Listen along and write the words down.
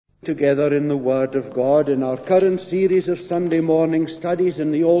Together in the Word of God in our current series of Sunday morning studies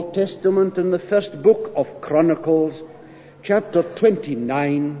in the Old Testament in the first book of Chronicles, chapter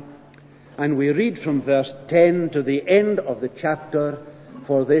 29, and we read from verse 10 to the end of the chapter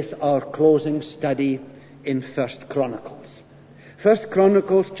for this our closing study in 1 Chronicles. 1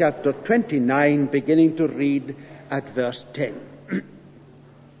 Chronicles chapter 29, beginning to read at verse 10.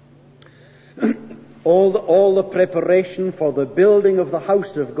 All the preparation for the building of the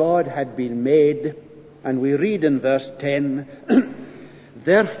house of God had been made, and we read in verse 10,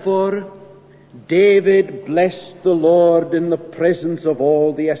 Therefore David blessed the Lord in the presence of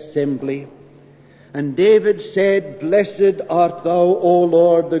all the assembly. And David said, Blessed art thou, O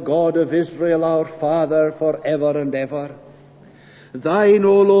Lord, the God of Israel, our Father, forever and ever. Thine,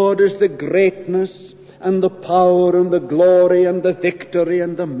 O Lord, is the greatness and the power and the glory and the victory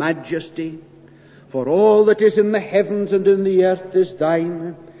and the majesty. For all that is in the heavens and in the earth is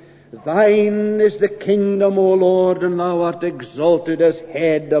thine. Thine is the kingdom, O Lord, and thou art exalted as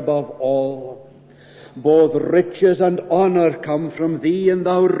head above all. Both riches and honor come from thee, and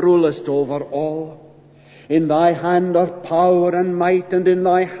thou rulest over all. In thy hand are power and might, and in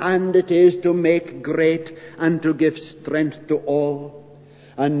thy hand it is to make great and to give strength to all.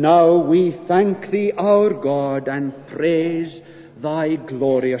 And now we thank thee, our God, and praise thy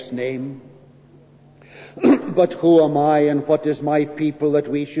glorious name. But who am I and what is my people that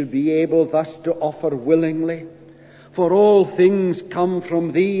we should be able thus to offer willingly? For all things come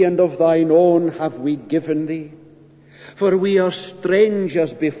from thee, and of thine own have we given thee. For we are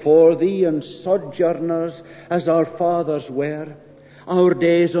strangers before thee, and sojourners as our fathers were. Our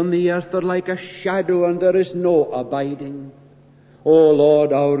days on the earth are like a shadow, and there is no abiding. O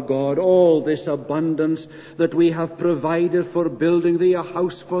Lord our God, all this abundance that we have provided for building thee a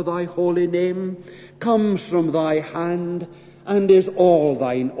house for thy holy name comes from thy hand and is all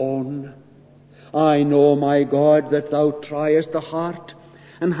thine own. I know, my God, that thou triest the heart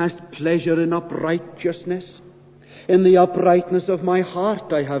and hast pleasure in uprightness. In the uprightness of my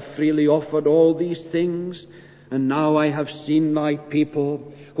heart I have freely offered all these things, and now I have seen thy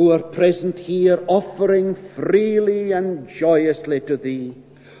people who are present here offering freely and joyously to thee.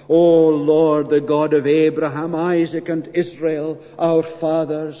 O Lord, the God of Abraham, Isaac, and Israel, our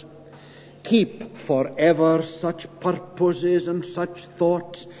fathers, keep forever such purposes and such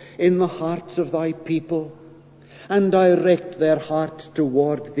thoughts in the hearts of thy people, and direct their hearts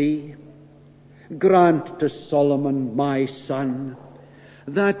toward thee. Grant to Solomon, my son,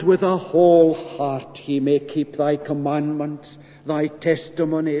 that with a whole heart he may keep thy commandments, thy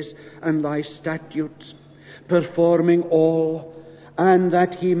testimonies, and thy statutes, performing all, and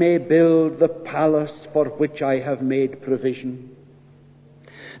that he may build the palace for which I have made provision.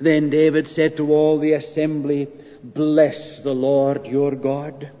 Then David said to all the assembly, Bless the Lord your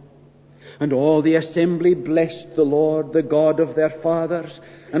God. And all the assembly blessed the Lord, the God of their fathers,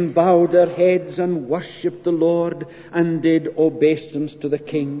 and bowed their heads and worshipped the Lord, and did obeisance to the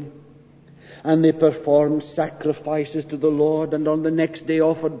king. And they performed sacrifices to the Lord, and on the next day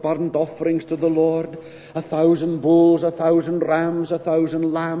offered burnt offerings to the Lord, 1,000 bulls, 1,000 rams,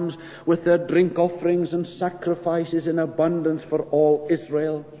 1,000 lambs, with their drink offerings and sacrifices in abundance for all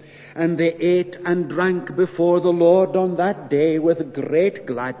Israel. And they ate and drank before the Lord on that day with great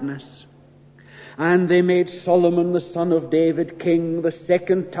gladness. And they made Solomon the son of David king the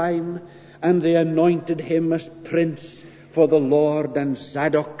second time, and they anointed him as prince for the Lord, and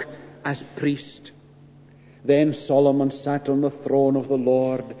Zadok as priest. Then Solomon sat on the throne of the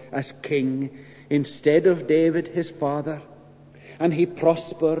Lord as king instead of David his father, and he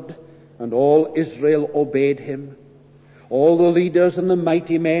prospered, and all Israel obeyed him. All the leaders and the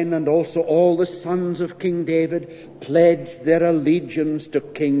mighty men, and also all the sons of King David, pledged their allegiance to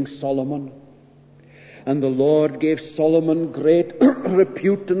King Solomon. And the Lord gave Solomon great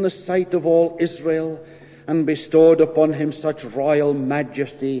repute in the sight of all Israel, and bestowed upon him such royal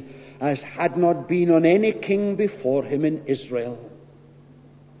majesty as had not been on any king before him in Israel.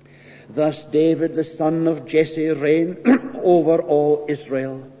 Thus David the son of Jesse reigned over all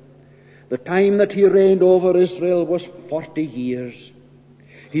Israel. The time that he reigned over Israel was 40 years.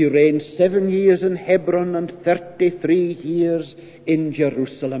 He reigned 7 years in Hebron and 33 years in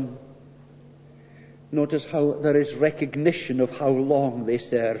Jerusalem. Notice how there is recognition of how long they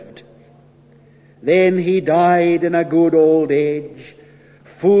served. Then he died in a good old age,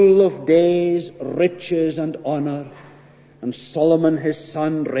 full of days, riches, and honor, and Solomon his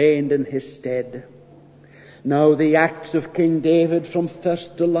son reigned in his stead. Now the acts of King David from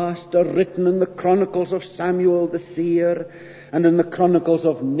first to last are written in the Chronicles of Samuel the seer, and in the Chronicles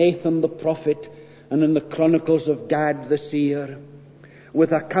of Nathan the prophet, and in the Chronicles of Gad the seer.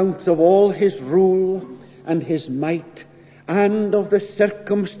 with accounts of all his rule and his might, and of the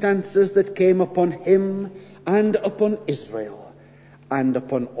circumstances that came upon him and upon Israel, and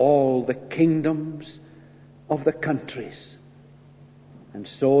upon all the kingdoms of the countries. And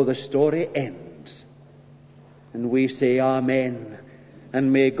so the story ends. And we say Amen,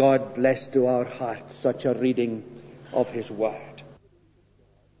 and may God bless to our hearts such a reading of his word.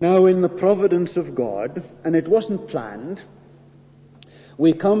 Now, in the providence of God, and it wasn't planned,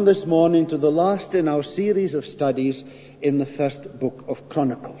 we come this morning to the last in our series of studies in the first book of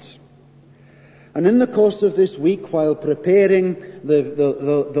Chronicles. And in the course of this week, while preparing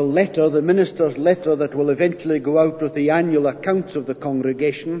the letter, the minister's letter that will eventually go out with the annual accounts of the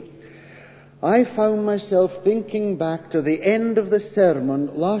congregation, I found myself thinking back to the end of the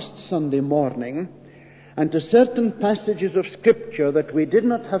sermon last Sunday morning and to certain passages of Scripture that we did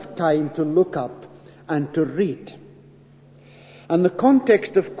not have time to look up and to read. And the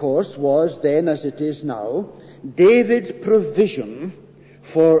context, of course, was then, as it is now, David's provision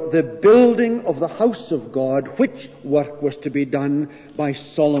for the building of the house of God, which work was to be done by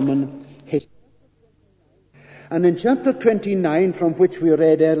Solomon his. And in chapter 29, from which we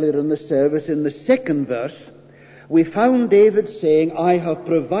read earlier in the service, in the second verse, we found David saying, I have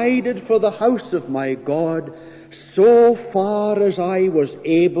provided for the house of my God so far as I was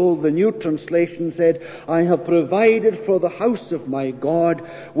able. The New Translation said, I have provided for the house of my God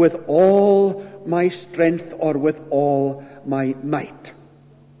with all my strength, or with all my might.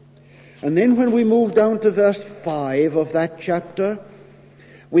 And then when we move down to verse 5 of that chapter,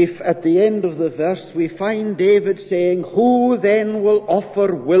 at the end of the verse, we find David saying, who then will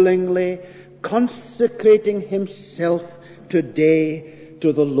offer willingly, consecrating himself today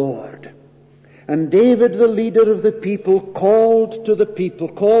to the Lord? And David, the leader of the people, called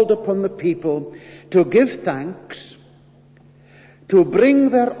upon the people to give thanks, to bring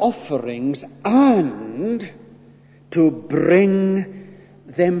their offerings, and to bring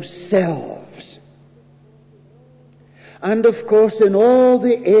themselves. And of course, in all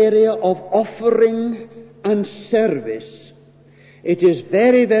the area of offering and service, it is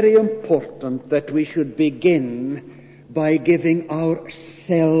very, very important that we should begin by giving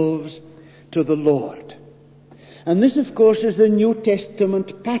ourselves to the Lord. And this, of course, is the New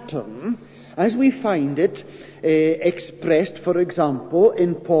Testament pattern as we find it expressed, for example,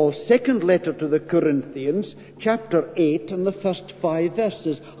 in Paul's second letter to the Corinthians, chapter 8, and the first 5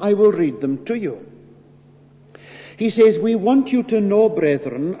 verses. I will read them to you. He says, we want you to know,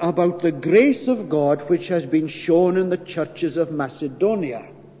 brethren, about the grace of God which has been shown in the churches of Macedonia.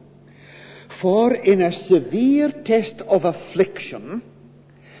 For in a severe test of affliction,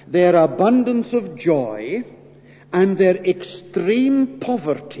 their abundance of joy and their extreme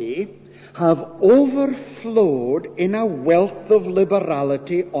poverty have overflowed in a wealth of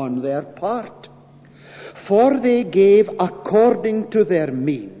liberality on their part. For they gave according to their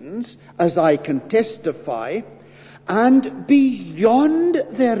means, as I can testify, and beyond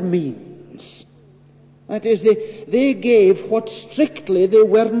their means. That is, they gave what strictly they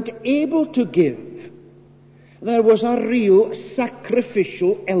weren't able to give. There was a real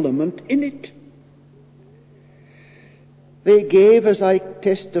sacrificial element in it. They gave, as I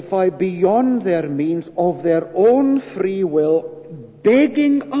testify, beyond their means, of their own free will,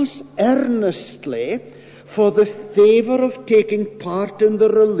 begging us earnestly for the favor of taking part in the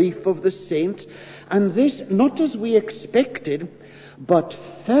relief of the saints, and this not as we expected, but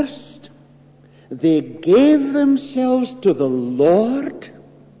first they gave themselves to the Lord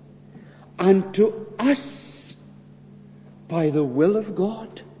and to us by the will of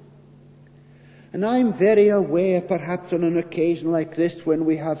God. And I'm very aware, perhaps on an occasion like this, when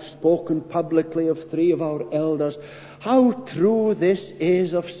we have spoken publicly of 3 of our elders, how true this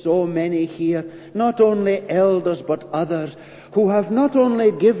is of so many here, not only elders but others, who have not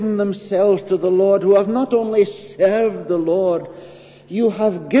only given themselves to the Lord, who have not only served the Lord. You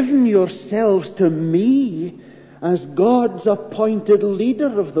have given yourselves to me as God's appointed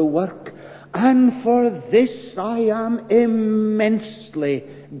leader of the work, and for this I am immensely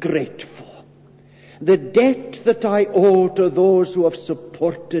grateful. The debt that I owe to those who have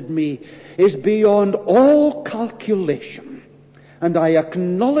supported me is beyond all calculation, and I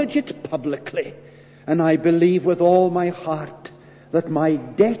acknowledge it publicly, and I believe with all my heart that my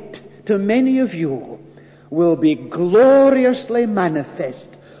debt to many of you will be gloriously manifest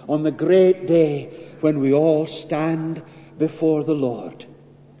on the great day when we all stand before the Lord.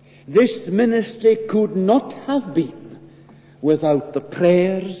 This ministry could not have been without the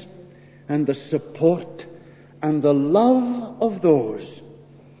prayers and the support and the love of those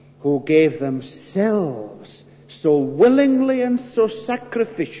who gave themselves so willingly and so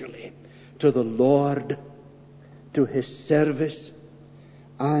sacrificially to the Lord, to his service,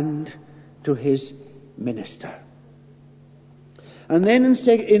 and to his minister. And then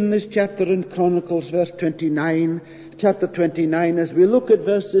in this chapter in Chronicles, chapter 29, as we look at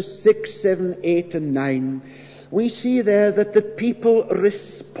verses 6, 7, 8, and 9, we see there that the people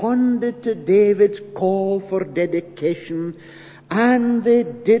responded to David's call for dedication, and they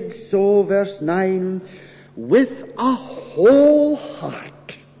did so, verse 9, with a whole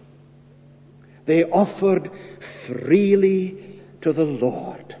heart. They offered freely to the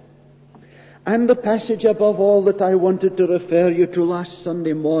Lord. And the passage above all that I wanted to refer you to last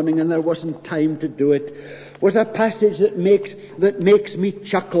Sunday morning, and there wasn't time to do it, was a passage that makes me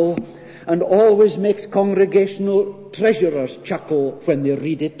chuckle, and always makes congregational treasurers chuckle when they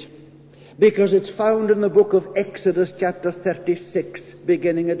read it, because it's found in the book of Exodus chapter 36,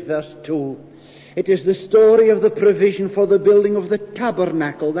 beginning at verse 2. It is the story of the provision for the building of the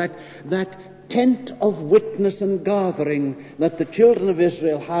tabernacle, that tent of witness and gathering that the children of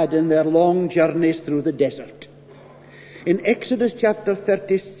Israel had in their long journeys through the desert. In Exodus chapter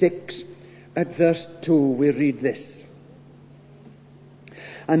 36, at verse 2, we read this.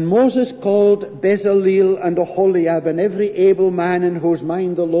 And Moses called Bezaleel and Oholiab, and every able man in whose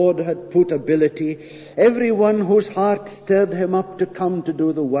mind the Lord had put ability, every one whose heart stirred him up to come to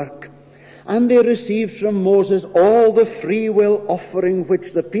do the work. And they received from Moses all the free will offering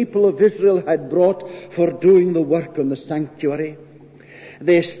which the people of Israel had brought for doing the work on the sanctuary.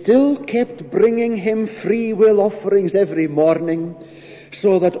 They still kept bringing him free will offerings every morning,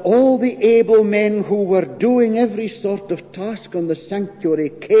 so that all the able men who were doing every sort of task on the sanctuary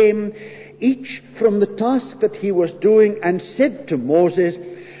came, each from the task that he was doing, and said to Moses,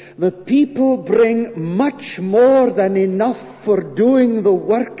 "The people bring much more than enough for doing the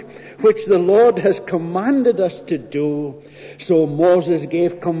work which the Lord has commanded us to do." So Moses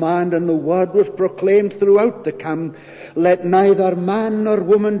gave command, and the word was proclaimed throughout the camp, "Let neither man nor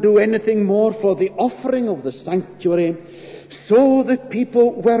woman do anything more for the offering of the sanctuary." So the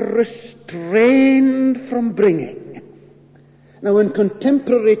people were restrained from bringing. Now, in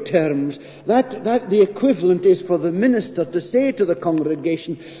contemporary terms, that the equivalent is for the minister to say to the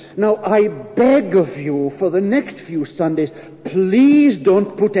congregation, "Now I beg of you for the next few Sundays, please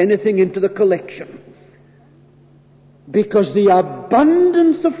don't put anything into the collection." Because the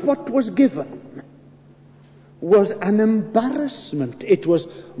abundance of what was given was an embarrassment. It was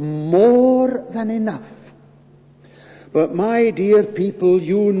more than enough. But my dear people,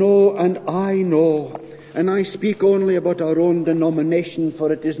 you know and I know, and I speak only about our own denomination, for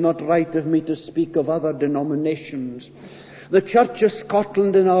it is not right of me to speak of other denominations. The Church of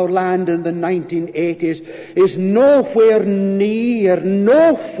Scotland in our land in the 1980s is nowhere near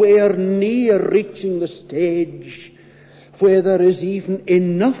reaching the stage where there is even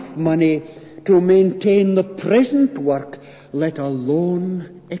enough money to maintain the present work, let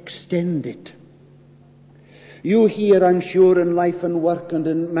alone extend it. You hear, I'm sure, in Life and Work and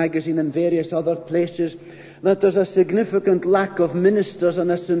in magazine and various other places, that there's a significant lack of ministers and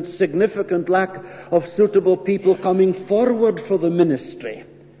a significant lack of suitable people coming forward for the ministry.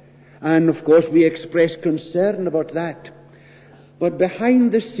 And of course we express concern about that. But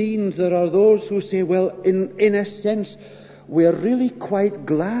behind the scenes there are those who say, well, in a sense, we're really quite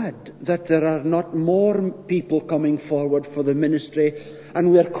glad that there are not more people coming forward for the ministry, and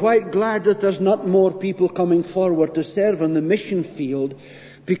we're quite glad that there's not more people coming forward to serve in the mission field,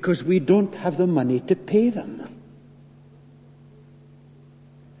 because we don't have the money to pay them.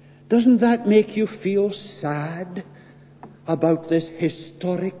 Doesn't that make you feel sad about this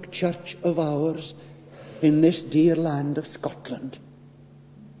historic church of ours in this dear land of Scotland?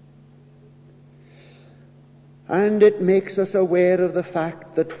 And it makes us aware of the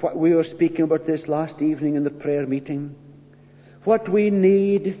fact that what we were speaking about this last evening in the prayer meeting, what we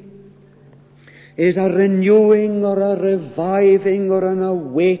need is a renewing or a reviving or an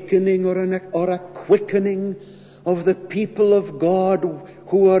awakening or a quickening of the people of God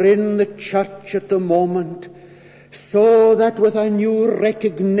who are in the church at the moment, so that with a new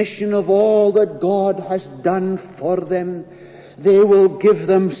recognition of all that God has done for them, they will give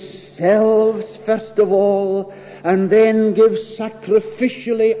themselves first of all, and then give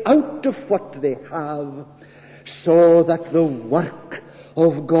sacrificially out of what they have, so that the work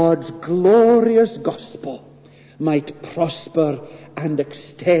of God's glorious gospel might prosper and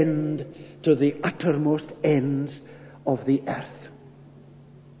extend to the uttermost ends of the earth.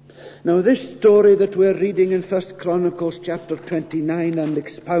 Now, this story that we're reading in 1 Chronicles chapter 29 and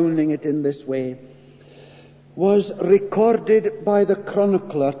expounding it in this way was recorded by the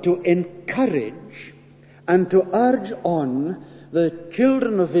chronicler to encourage and to urge on the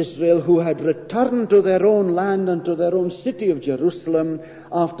children of Israel who had returned to their own land and to their own city of Jerusalem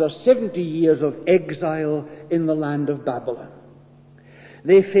after 70 years of exile in the land of Babylon.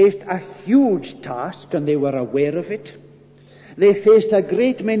 They faced a huge task, and they were aware of it. They faced a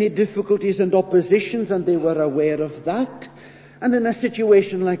great many difficulties and oppositions, and they were aware of that. And in a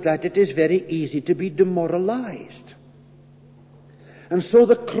situation like that, it is very easy to be demoralized. And so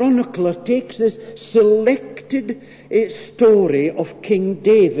the chronicler takes this selected story of King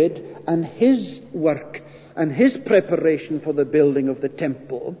David and his work and his preparation for the building of the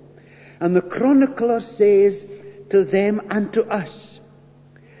temple. And the chronicler says to them and to us,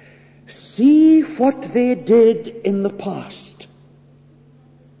 see what they did in the past.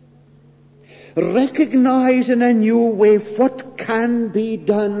 Recognize in a new way what can be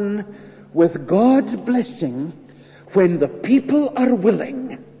done with God's blessing when the people are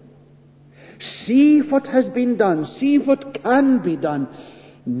willing. See what has been done. See what can be done.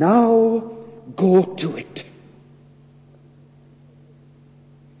 Now go to it.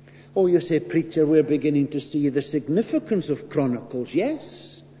 Oh, you say, preacher, we're beginning to see the significance of Chronicles.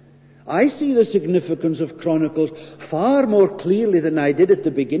 Yes, I see the significance of Chronicles far more clearly than I did at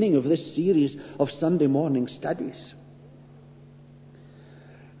the beginning of this series of Sunday morning studies.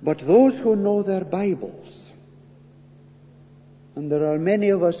 But those who know their Bibles, and there are many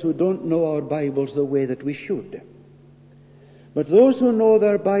of us who don't know our Bibles the way that we should, but those who know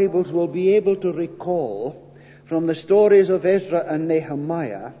their Bibles will be able to recall from the stories of Ezra and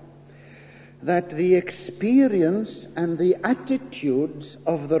Nehemiah that the experience and the attitudes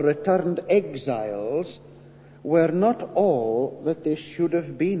of the returned exiles were not all that they should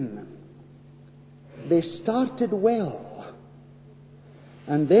have been. They started well,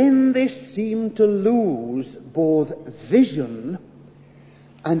 and then they seemed to lose both vision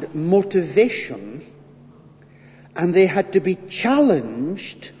and motivation, and they had to be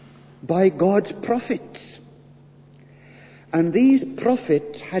challenged by God's prophets. And these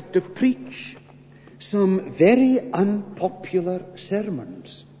prophets had to preach some very unpopular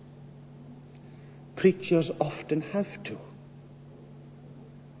sermons. Preachers often have to.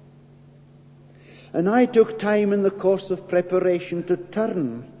 And I took time in the course of preparation to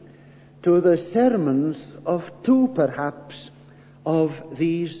turn to the sermons of two, perhaps, of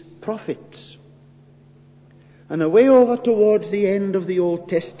these prophets. And away over towards the end of the Old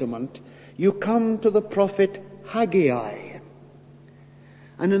Testament, you come to the prophet Haggai.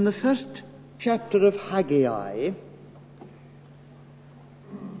 And in the first chapter of Haggai,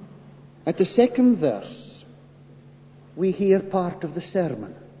 at the second verse, we hear part of the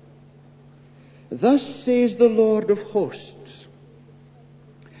sermon. Thus says the Lord of hosts,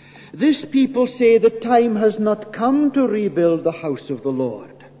 this people say the time has not come to rebuild the house of the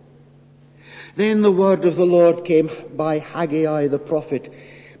Lord. Then the word of the Lord came by Haggai the prophet.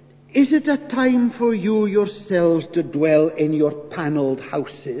 Is it a time for you yourselves to dwell in your panelled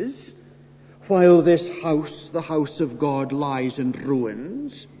houses, while this house, the house of God, lies in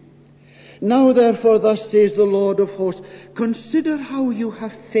ruins? Now therefore, thus says the Lord of hosts, consider how you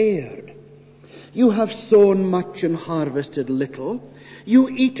have fared. You have sown much and harvested little. You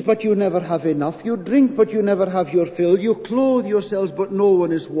eat, but you never have enough. You drink, but you never have your fill. You clothe yourselves, but no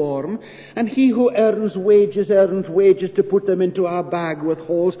one is warm. And he who earns wages to put them into a bag with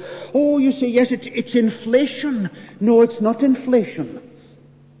holes. Oh, you say, yes, it's inflation. No, it's not inflation.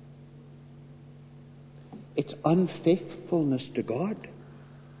 It's unfaithfulness to God.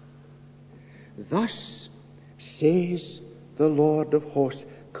 Thus says the Lord of hosts,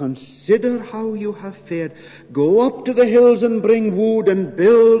 consider how you have fared. Go up to the hills and bring wood and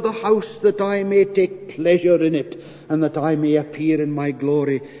build the house that I may take pleasure in it and that I may appear in my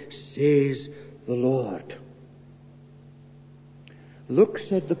glory, says the Lord. Look,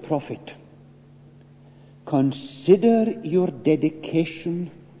 said the prophet, consider your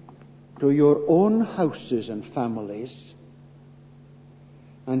dedication to your own houses and families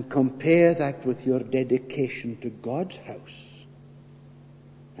and compare that with your dedication to God's house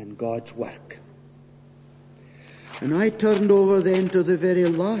and God's work. And I turned over then to the very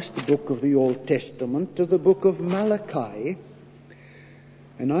last book of the Old Testament, to the book of Malachi,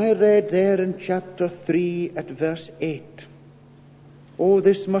 and I read there in chapter 3 at verse 8. Oh,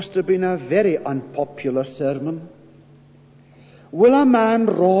 this must have been a very unpopular sermon. Will a man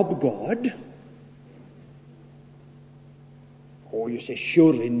rob God? Oh, you say,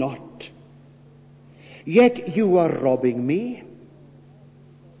 surely not. Yet you are robbing me.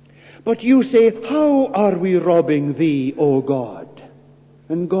 But you say, how are we robbing thee, O God?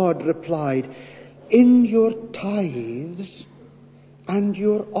 And God replied, in your tithes and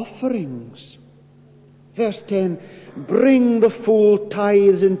your offerings. Verse 10, bring the full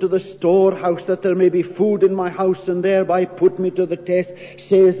tithes into the storehouse, that there may be food in my house, and thereby put me to the test,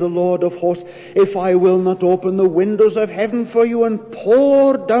 says the Lord of hosts, if I will not open the windows of heaven for you and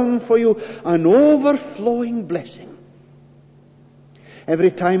pour down for you an overflowing blessing.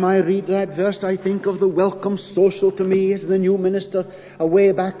 Every time I read that verse, I think of the welcome social to me as the new minister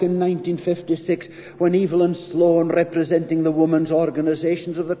way back in 1956, when Evelyn Sloan, representing the women's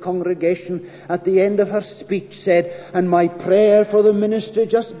organizations of the congregation, at the end of her speech said, and my prayer for the ministry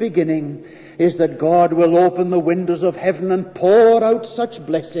just beginning is that God will open the windows of heaven and pour out such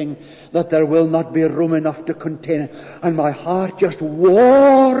blessing that there will not be room enough to contain it. And my heart just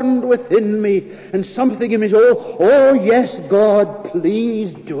warmed within me, and something in me said, oh yes, God,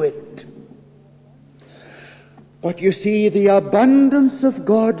 please do it. But you see, the abundance of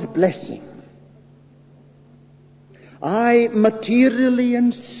God's blessing, materially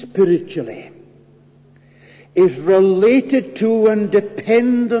and spiritually, is related to and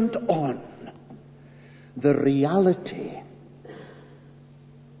dependent on the reality,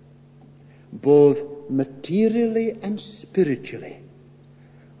 both materially and spiritually,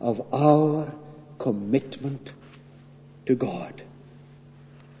 of our commitment to God.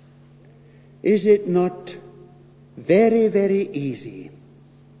 Is it not very, very easy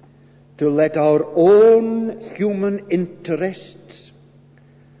to let our own human interests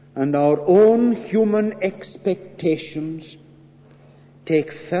and our own human expectations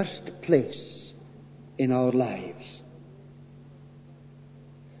take first place in our lives?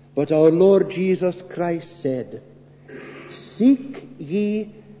 But our Lord Jesus Christ said, seek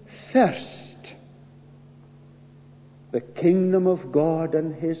ye first the kingdom of God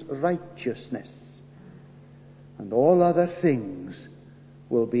and his righteousness, and all other things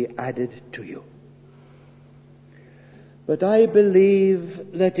will be added to you. But I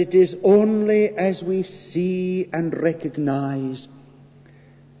believe that it is only as we see and recognize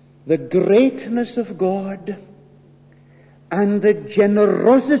the greatness of God and the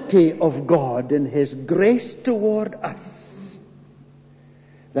generosity of God in his grace toward us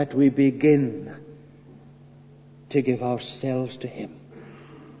that we begin to give ourselves to him.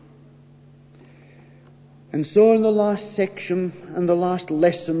 And so in the last section and the last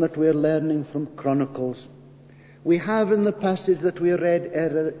lesson that we're learning from Chronicles, we have in the passage that we read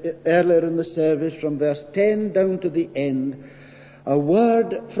earlier in the service from verse 10 down to the end, a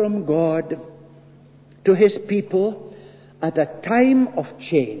word from God to his people at a time of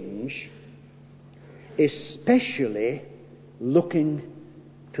change, especially looking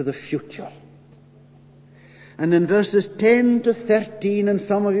to the future. And in verses 10 to 13, and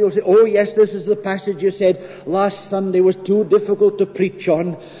some of you will say, oh yes, this is the passage you said last Sunday was too difficult to preach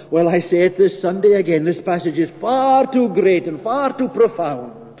on. Well, I say it this Sunday again. This passage is far too great and far too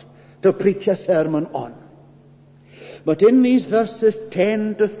profound to preach a sermon on. But in these verses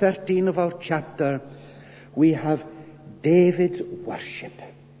 10 to 13 of our chapter, we have David's worship.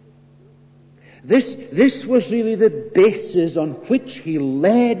 This was really the basis on which he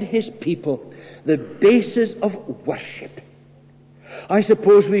led his people, the basis of worship. I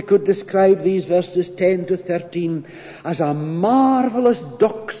suppose we could describe these verses 10 to 13 as a marvelous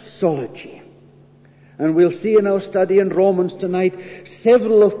doxology. And we'll see in our study in Romans tonight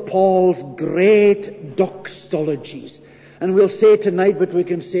several of Paul's great doxologies. And we'll say tonight, but we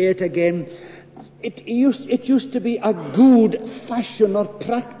can say it again, it used to be a good fashion or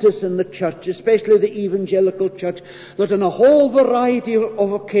practice in the church, especially the evangelical church, that on a whole variety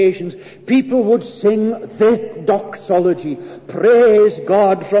of occasions people would sing the doxology. Praise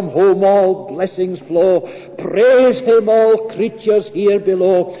God from whom all blessings flow. Praise him all creatures here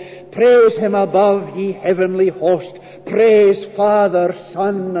below. Praise him above ye heavenly host. Praise Father,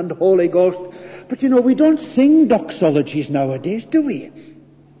 Son, and Holy Ghost. But we don't sing doxologies nowadays, do we?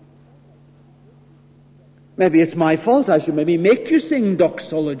 Maybe it's my fault. I should maybe make you sing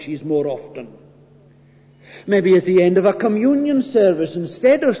doxologies more often. Maybe at the end of a communion service,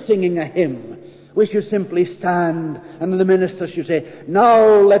 instead of singing a hymn, we should simply stand and the minister should say, now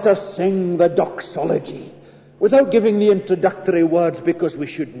let us sing the doxology, without giving the introductory words, because we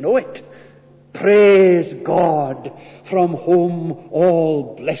should know it. Praise God from whom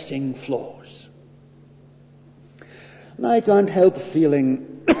all blessing flows. And I can't help feeling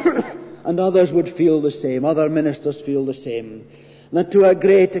and others would feel the same, other ministers feel the same, that to a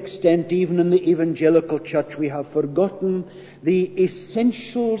great extent, even in the evangelical church, we have forgotten the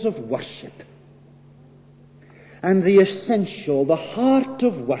essentials of worship. And the essential, the heart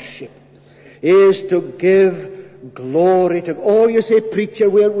of worship, is to give glory to God. Oh, you say, preacher,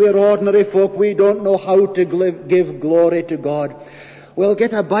 we're ordinary folk, we don't know how to give glory to God. Well,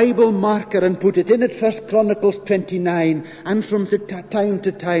 get a Bible marker and put it in at 1 Chronicles 29, and from time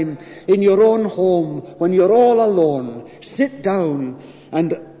to time, in your own home, when you're all alone, sit down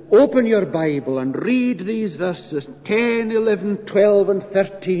and open your Bible and read these verses, 10, 11, 12, and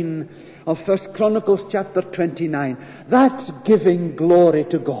 13 of 1 Chronicles chapter 29. That's giving glory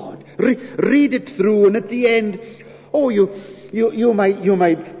to God. Read it through, and at the end, you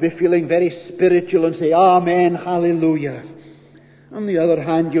might be feeling very spiritual and say, Amen, hallelujah. On the other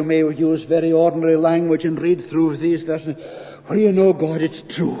hand, you may use very ordinary language and read through these verses. Well, you know, God, it's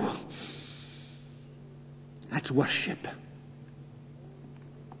true. That's worship.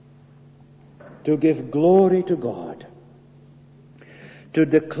 To give glory to God. To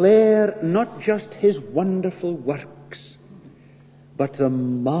declare not just His wonderful works, but the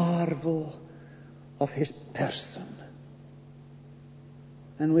marvel of His person.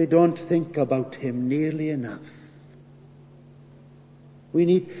 And we don't think about Him nearly enough. We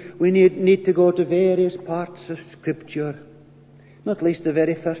need to go to various parts of Scripture, not least the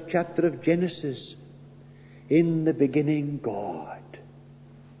very first chapter of Genesis. In the beginning, God.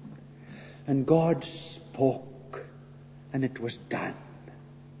 And God spoke, and it was done.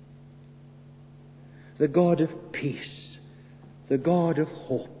 The God of peace, the God of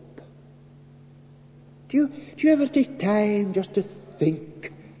hope. Do you ever take time just to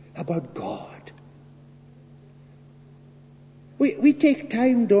think about God? We take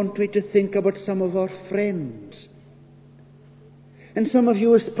time, don't we, to think about some of our friends. And some of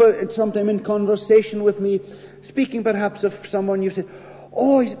you, sometime in conversation with me, speaking perhaps of someone, you say,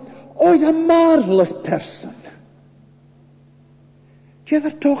 he's a marvelous person. Do you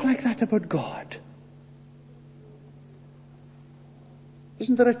ever talk like that about God?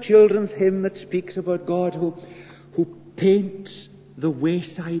 Isn't there a children's hymn that speaks about God who paints the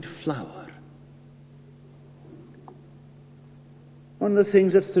wayside flower? One of the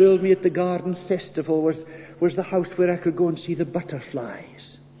things that thrilled me at the garden festival was the house where I could go and see the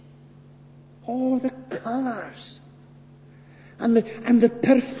butterflies. Oh, the colours. And the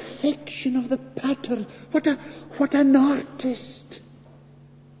perfection of the pattern. What an artist.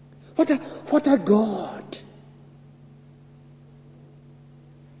 What a God.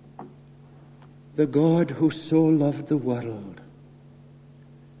 The God who so loved the world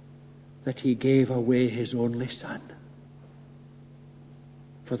that He gave away His only Son.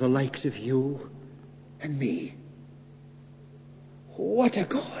 For the likes of you and me. What a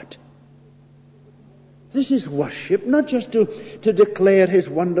God. This is worship, not just to declare His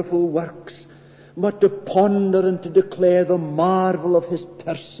wonderful works, but to ponder and to declare the marvel of His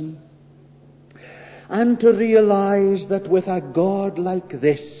person. And to realize that with a God like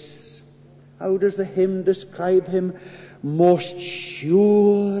this, how does the hymn describe Him? Most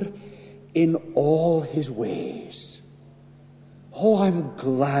sure in all His ways. Oh, I'm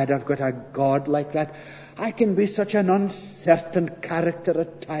glad I've got a God like that. I can be such an uncertain character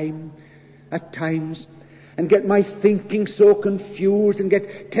at times, and get my thinking so confused and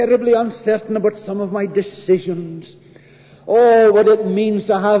get terribly uncertain about some of my decisions. Oh, what it means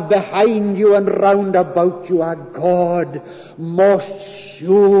to have behind you and round about you a God most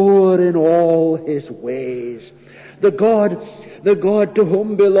sure in all His ways. The God to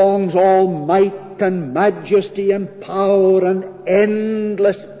whom belongs all might and majesty and power and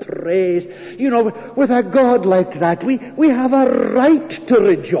endless praise. You know, with a God like that, we have a right to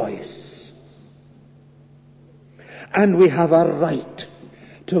rejoice. And we have a right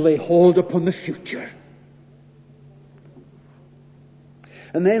to lay hold upon the future.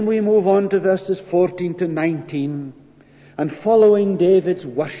 And then we move on to verses 14 to 19. And following David's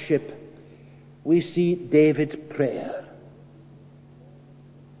worship, we see David's prayer.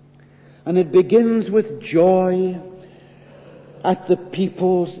 And it begins with joy at the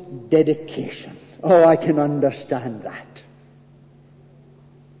people's dedication. Oh, I can understand that.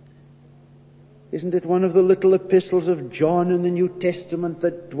 Isn't it one of the little epistles of John in the New Testament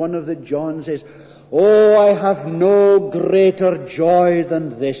that one of the John says, Oh, I have no greater joy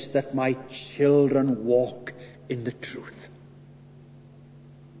than this, that my children walk in the truth.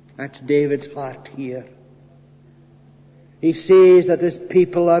 That's David's heart here. He sees that his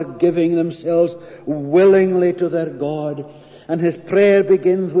people are giving themselves willingly to their God, and his prayer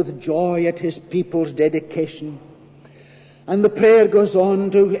begins with joy at his people's dedication. And the prayer goes on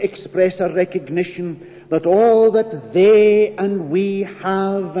to express a recognition that all that they and we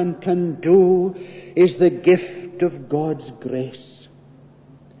have and can do is the gift of God's grace.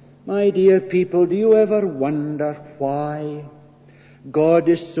 My dear people, do you ever wonder why God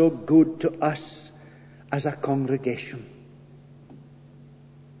is so good to us as a congregation?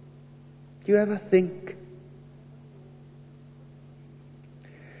 Do you ever think?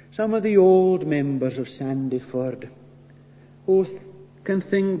 some of the old members of Sandyford who can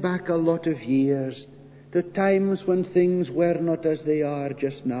think back a lot of years to times when things were not as they are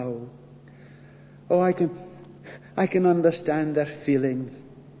just now. Oh, I can understand their feeling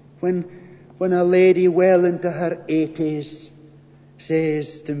when a lady well into her 80s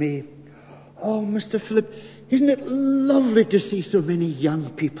says to me, "Oh, Mr. Philip, isn't it lovely to see so many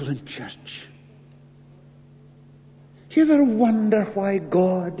young people in church? Do you ever wonder why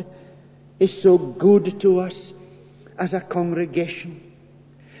God is so good to us as a congregation?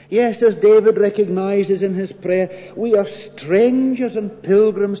 Yes, as David recognizes in his prayer, we are strangers and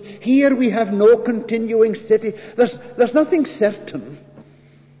pilgrims. Here we have no continuing city. There's nothing certain.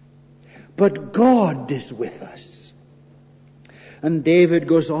 But God is with us." And David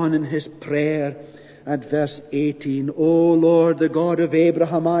goes on in his prayer at verse 18, "O Lord, the God of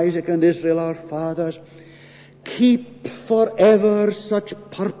Abraham, Isaac, and Israel, our fathers, keep forever such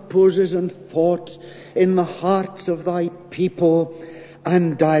purposes and thoughts in the hearts of thy people,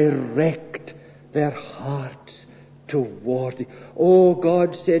 and direct their hearts toward thee." Oh,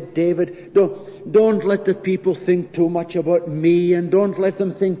 God, said David, don't let the people think too much about me, and don't let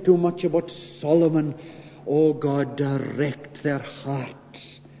them think too much about Solomon. Oh, God, direct their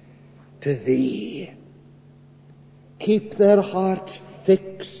hearts to thee. Keep their hearts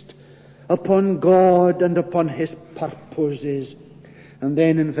fixed upon God and upon his purposes. And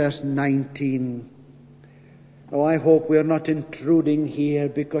then in verse 19, oh, I hope we are not intruding here,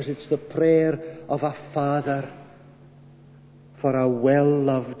 because it's the prayer of a father for a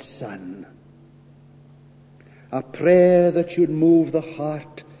well-loved son. A prayer that should move the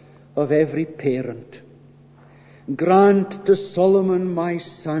heart of every parent. Grant to Solomon, my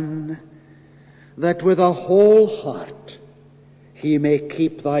son, that with a whole heart he may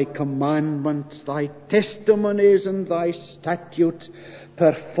keep thy commandments, thy testimonies, and thy statutes,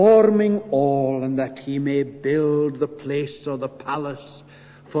 performing all, and that he may build the place or the palace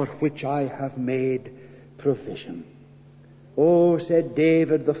for which I have made provision. Oh, said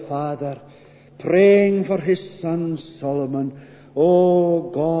David the father, praying for his son Solomon,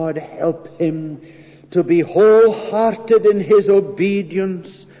 oh God, help him to be wholehearted in his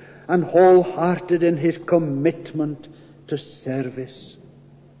obedience and wholehearted in his commitment to service.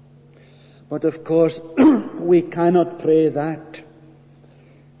 But of course, we cannot pray that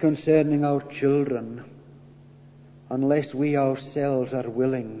concerning our children unless we ourselves are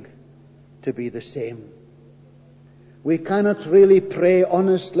willing to be the same. We cannot really pray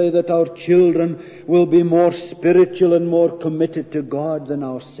honestly that our children will be more spiritual and more committed to God than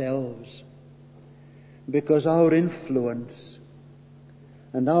ourselves, because our influence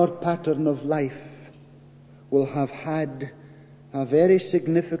and our pattern of life will have had a very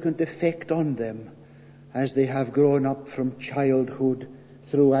significant effect on them as they have grown up from childhood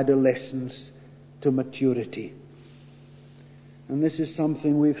through adolescence to maturity. And this is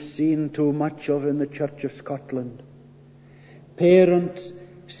something we've seen too much of in the Church of Scotland. Parents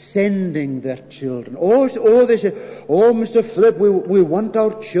sending their children. They say, "Oh, Mr. Philip, we want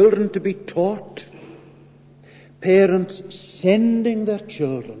our children to be taught." Parents sending their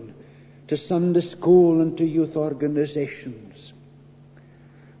children to Sunday school and to youth organizations,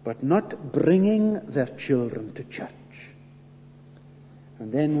 but not bringing their children to church.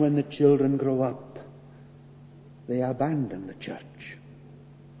 And then when the children grow up, they abandon the church.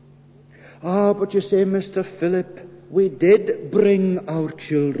 But you say, "Mr. Philip, we did bring our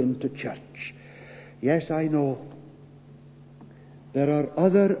children to church." Yes, I know. There are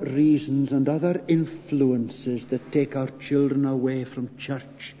other reasons and other influences that take our children away from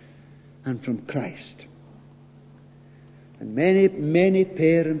church and from Christ. And many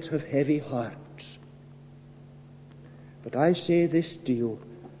parents have heavy hearts. But I say this to you,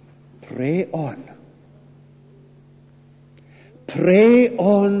 pray on. Pray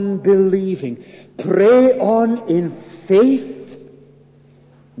on believing. Pray on in faith,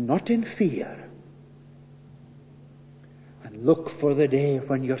 not in fear. And look for the day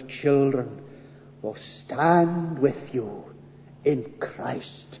when your children will stand with you in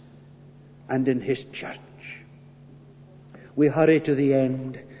Christ and in his church. We hurry to the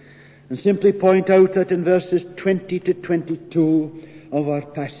end and simply point out that in verses 20 to 22 of our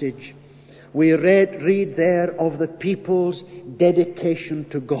passage, we read there of the people's dedication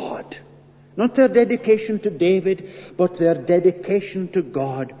to God. Not their dedication to David, but their dedication to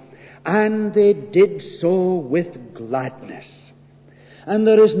God. And they did so with gladness. And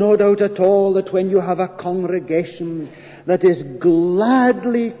there is no doubt at all that when you have a congregation that is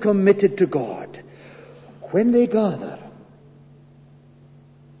gladly committed to God, when they gather,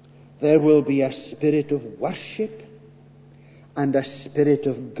 there will be a spirit of worship and a spirit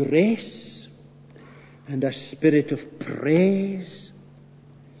of grace and a spirit of praise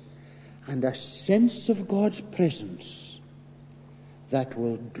and a sense of God's presence that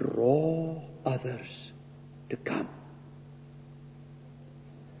will draw others to come.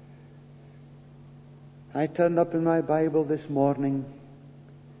 I turned up in my Bible this morning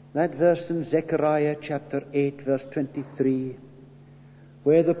that verse in Zechariah chapter 8 verse 23,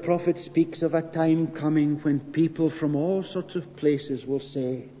 where the prophet speaks of a time coming when people from all sorts of places will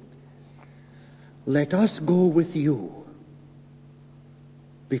say, "Let us go with you,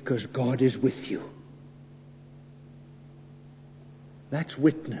 because God is with you." That's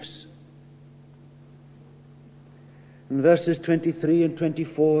witness. In verses 23 and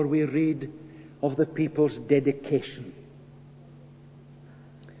 24 we read of the people's dedication.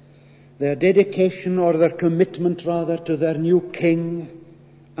 Their dedication, or their commitment rather, to their new king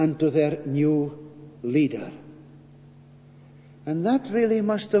and to their new leader. And that really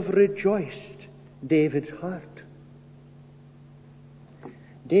must have rejoiced David's heart.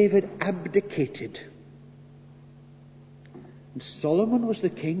 David abdicated. And Solomon was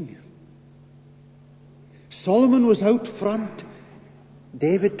the king. Solomon was out front.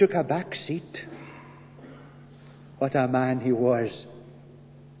 David took a back seat. What a man he was.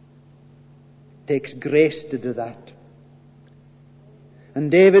 Takes grace to do that. And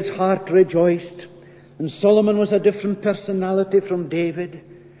David's heart rejoiced. And Solomon was a different personality from David.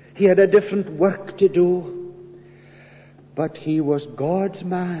 He had a different work to do. But he was God's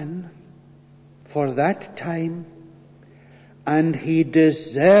man for that time. And he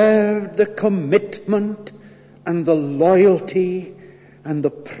deserved the commitment and the loyalty and the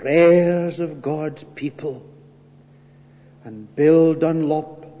prayers of God's people. And Bill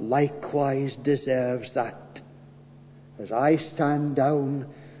Dunlop likewise deserves that, as I stand down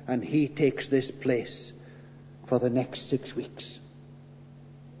and he takes this place for the next 6 weeks.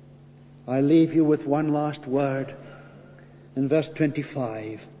 I leave you with one last word. In verse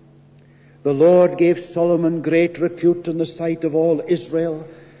 25, the Lord gave Solomon great repute in the sight of all Israel,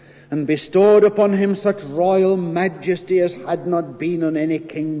 and bestowed upon him such royal majesty as had not been on any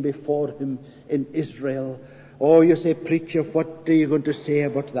king before him in Israel. Oh, you say, preacher, what are you going to say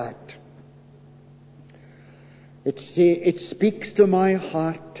about that? It speaks to my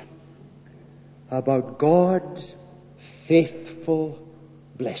heart about God's faithful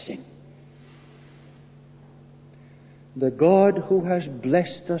blessing. The God who has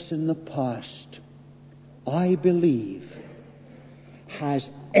blessed us in the past, I believe, has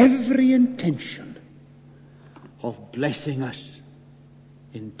every intention of blessing us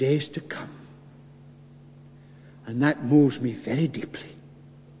in days to come. And that moves me very deeply.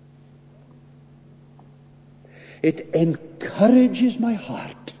 It encourages my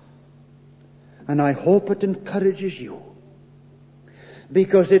heart. And I hope it encourages you.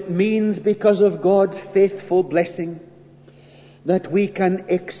 Because it means, because of God's faithful blessing, that we can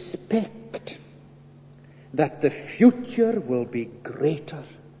expect that the future will be greater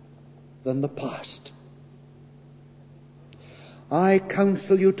than the past. I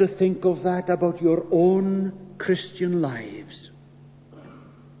counsel you to think of that about your own Christian lives,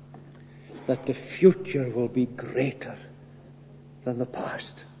 that the future will be greater than the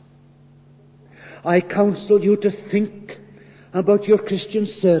past. I counsel you to think about your Christian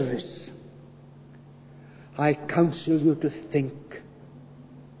service. I counsel you to think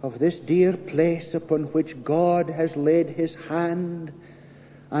of this dear place upon which God has laid his hand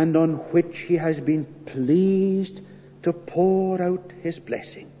and on which he has been pleased to pour out his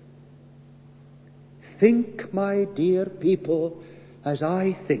blessing. Think, my dear people, as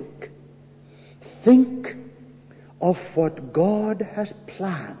I think. Think of what God has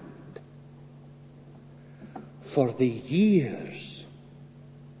planned for the years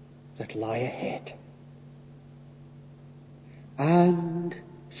that lie ahead. And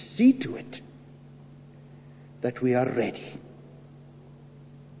see to it that we are ready.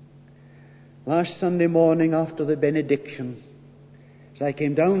 Last Sunday morning after the benediction, as I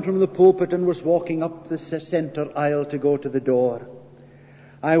came down from the pulpit and was walking up the center aisle to go to the door,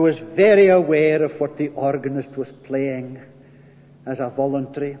 I was very aware of what the organist was playing as a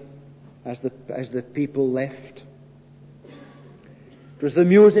voluntary, as the people left. It was the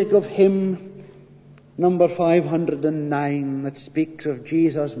music of hymn number 509 that speaks of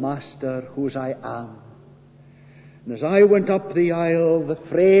Jesus, Master, whose I am. And as I went up the aisle, the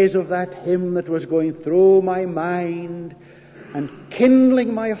phrase of that hymn that was going through my mind and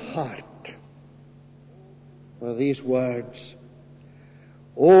kindling my heart were these words: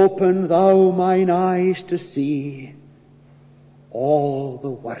 Open thou mine eyes to see all the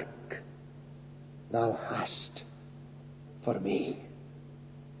work thou hast for me.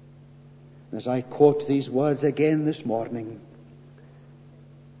 As I quote these words again this morning,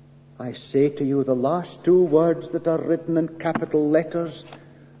 I say to you the last two words that are written in capital letters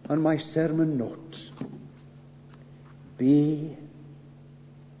on my sermon notes. Be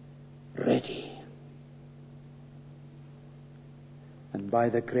ready. And by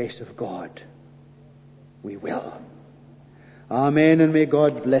the grace of God, we will. Amen, and may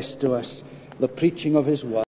God bless to us the preaching of His word.